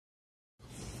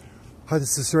Hi,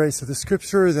 this is Ray. So the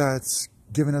scripture that's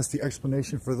given us the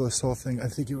explanation for this whole thing, I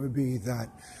think it would be that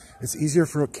it's easier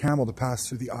for a camel to pass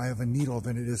through the eye of a needle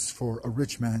than it is for a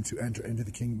rich man to enter into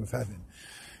the kingdom of heaven.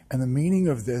 And the meaning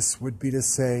of this would be to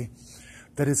say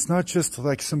that it's not just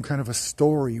like some kind of a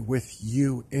story with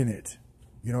you in it.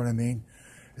 You know what I mean?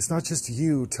 It's not just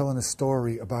you telling a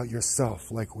story about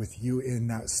yourself, like with you in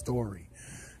that story.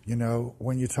 You know,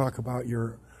 when you talk about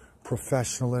your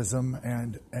professionalism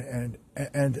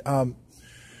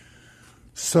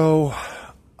so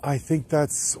I think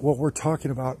that's what we're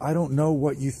talking about. I don't know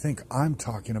what you think I'm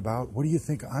talking about. What do you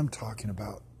think I'm talking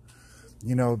about?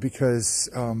 You know, because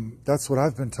that's what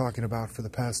I've been talking about for the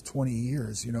past 20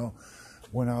 years, you know,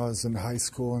 when I was in high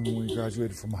school and when we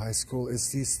graduated from high school.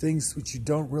 It's these things which you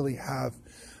don't really have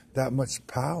that much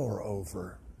power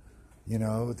over, you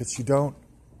know, that you don't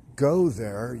go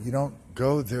there. You don't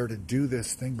go there to do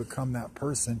this thing, become that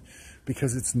person,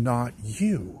 because it's not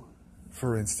you.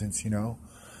 For instance, you know,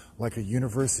 like a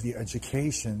university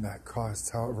education that costs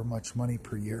however much money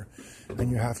per year, and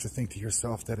you have to think to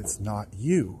yourself that it's not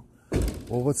you.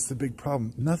 Well, what's the big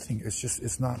problem? Nothing. It's just,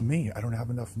 it's not me. I don't have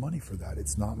enough money for that.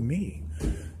 It's not me,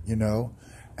 you know?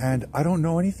 And I don't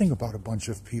know anything about a bunch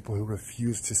of people who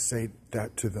refuse to say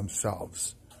that to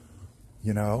themselves,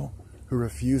 you know? Who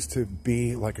refuse to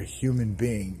be like a human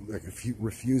being, like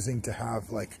refusing to have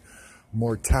like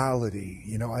mortality.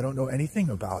 You know, I don't know anything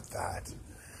about that.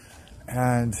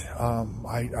 And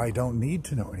I don't need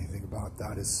to know anything about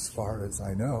that as far as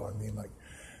I know. I mean, like,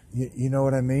 you know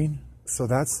what I mean? So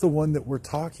that's the one that we're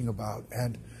talking about.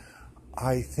 And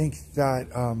I think that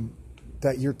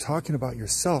that you're talking about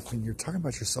yourself, and you're talking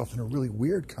about yourself in a really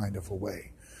weird kind of a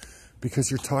way, because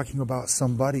you're talking about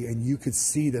somebody and you could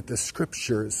see that the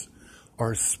scriptures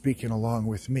are speaking along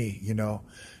with me, you know,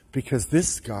 because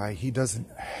this guy, he doesn't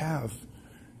have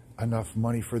enough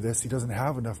money for this. He doesn't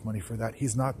have enough money for that.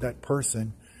 He's not that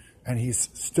person, and he's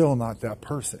still not that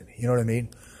person. You know what I mean?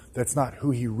 That's not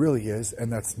who he really is,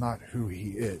 and that's not who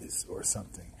he is, or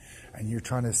something. And you're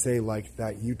trying to say like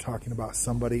that you talking about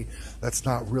somebody that's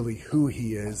not really who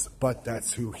he is, but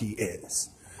that's who he is.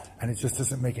 And it just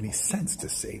doesn't make any sense to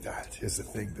say that is the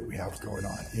thing that we have going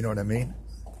on. You know what I mean?